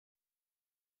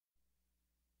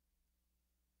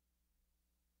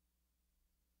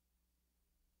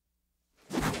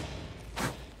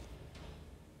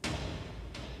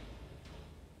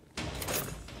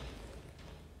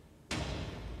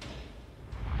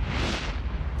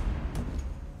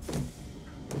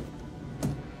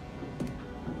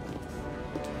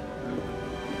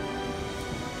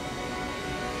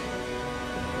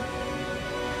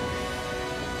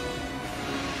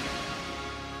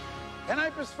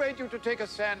persuade you to take a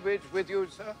sandwich with you,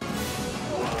 sir?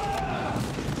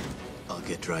 I'll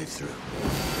get drive-through.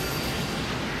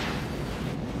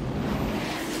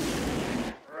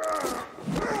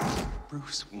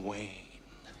 Bruce Wayne.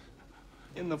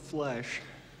 In the flesh.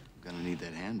 Gonna need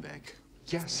that handbag.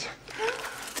 Yes.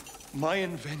 My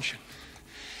invention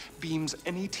beams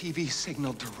any TV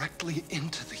signal directly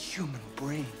into the human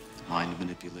brain. Mind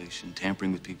manipulation,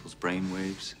 tampering with people's brain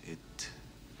waves. It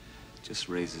just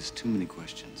raises too many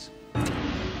questions. I'll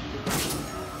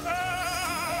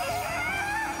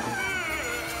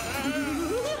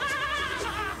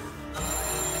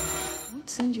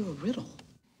send you a riddle.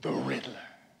 The Riddler.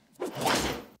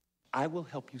 I will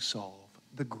help you solve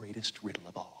the greatest riddle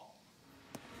of all.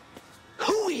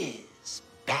 Who is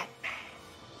Batman?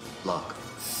 Lock.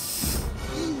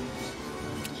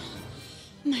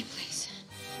 My place.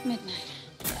 Midnight.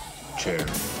 Chair.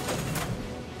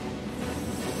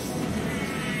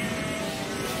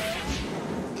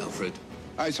 Alfred,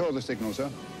 I saw the signal, sir.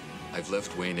 I've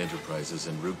left Wayne Enterprises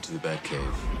en route to the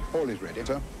Batcave. All is ready,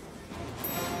 sir.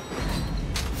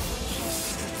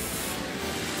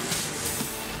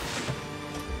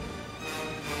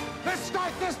 Let's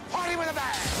start this party with a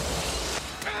bang!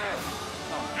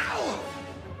 Ow!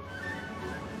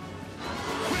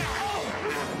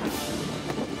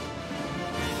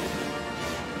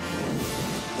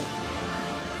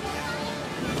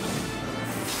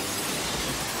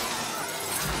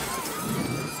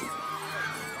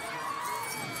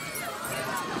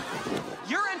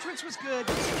 Your entrance was good.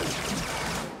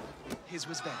 His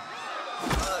was better.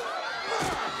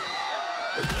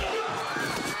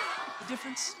 The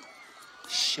difference?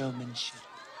 Showmanship.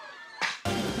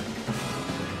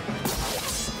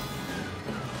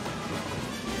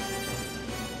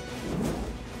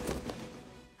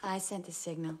 I sent the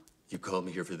signal. You called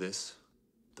me here for this?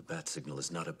 The bat signal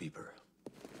is not a beeper.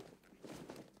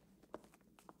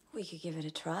 We could give it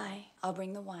a try. I'll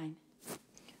bring the wine.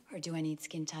 Or do I need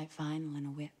skin-tight vinyl and a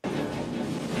whip?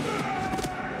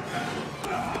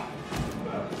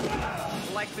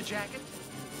 Like the jacket?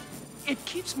 It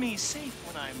keeps me safe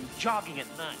when I'm jogging at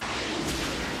night.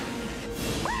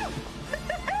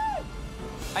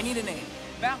 I need a name.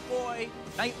 Batboy,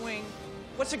 Nightwing.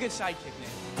 What's a good sidekick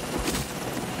name?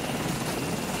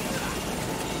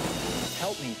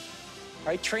 Help me. All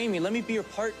right, train me. Let me be your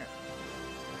partner.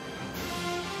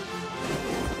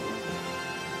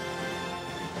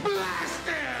 Blast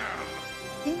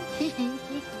him!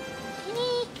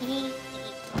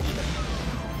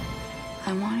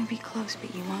 I want to be close,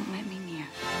 but you won't let me near.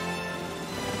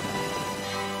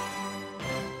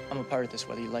 I'm a part of this,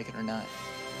 whether you like it or not.